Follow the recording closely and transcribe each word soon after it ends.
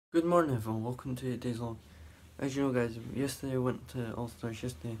Good morning everyone, welcome to today's vlog. As you know guys, yesterday I went to All Stars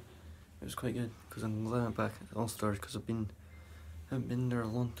yesterday. It was quite good because I'm glad I'm back at All Stars because haven't been there a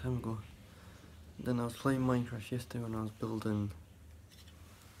long time ago. Then I was playing Minecraft yesterday when I was building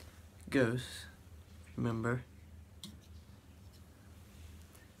Ghosts, if you remember.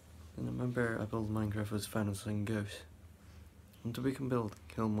 And I remember I built Minecraft was Final Son Ghosts. Until we can build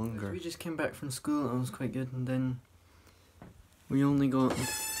Killmonger. We just came back from school and it was quite good, and then we only got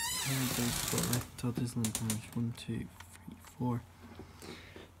till Disneyland Paris. 1, 2, 3, 4.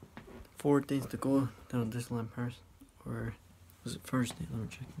 4 days to go down Disneyland Paris. Or was it Thursday? Let me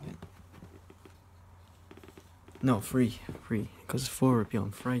check again. No, 3. Because 4 would be on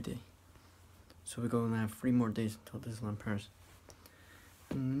Friday. So we're going to have 3 more days until Disneyland Paris.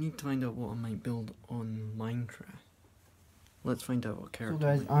 And we need to find out what I might build on Minecraft. Let's find out what character. So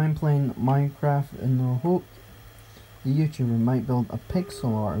guys, I'm playing Minecraft in the hope the YouTuber might build a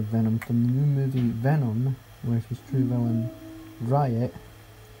pixel art of Venom from the new movie Venom, with his true villain Riot.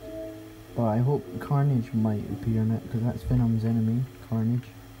 But I hope Carnage might appear in it, because that's Venom's enemy, Carnage.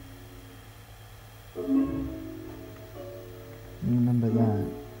 You remember that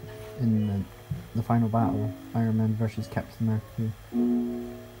in the final battle, Iron Man versus Captain America.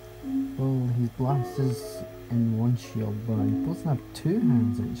 Well, his blast is in one shield, but he doesn't have 2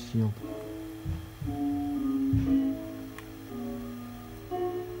 hands in his shield.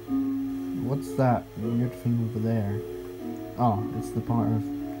 What's that weird thing over there? Oh, it's the part of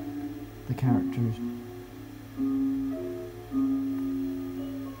the characters.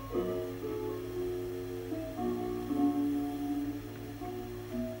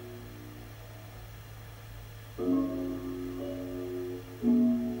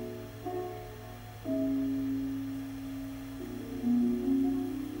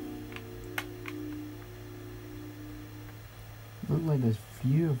 Looks like there's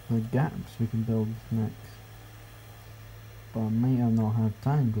few of the gaps we can build next. But I might not have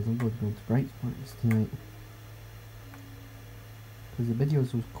time because I'm going to build Bright Sparks tonight. Because the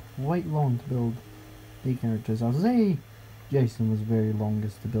videos was quite long to build the characters. I'll say Jason was very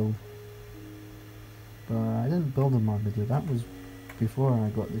longest to build. But I didn't build him on video, that was before I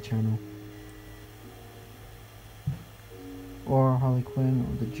got the channel. Or Harley Quinn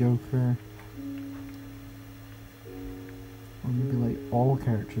or the Joker. Or maybe like all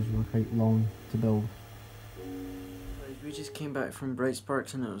characters were quite long to build. We just came back from Bright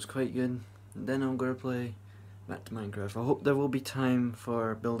Sparks and it was quite good. And then I'm going to play back to Minecraft. I hope there will be time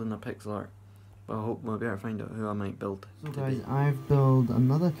for building a pixel art. But I hope we'll be able to find out who I might build. So guys, I've built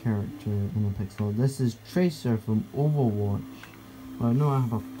another character in a pixel. This is Tracer from Overwatch. Well, I know I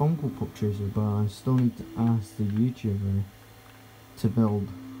have a Funko Pop Tracer, but I still need to ask the YouTuber to build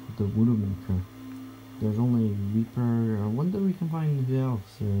the Widowmaker. There's only Reaper. I wonder if we can find who else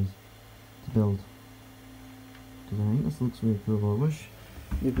there is to build. Because I think this looks really cool. I wish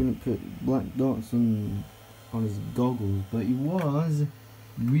they couldn't put black dots on his goggles, but he was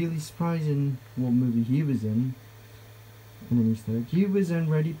really surprising what movie he was in. And then he was in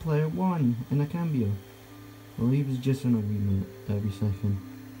Ready Player One in a cameo. Well, he was just in a wee every second.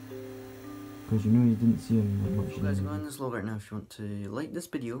 Because you know you didn't see him that much. So guys, go on this vlog right now if you want to like this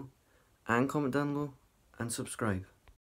video and comment down below and subscribe.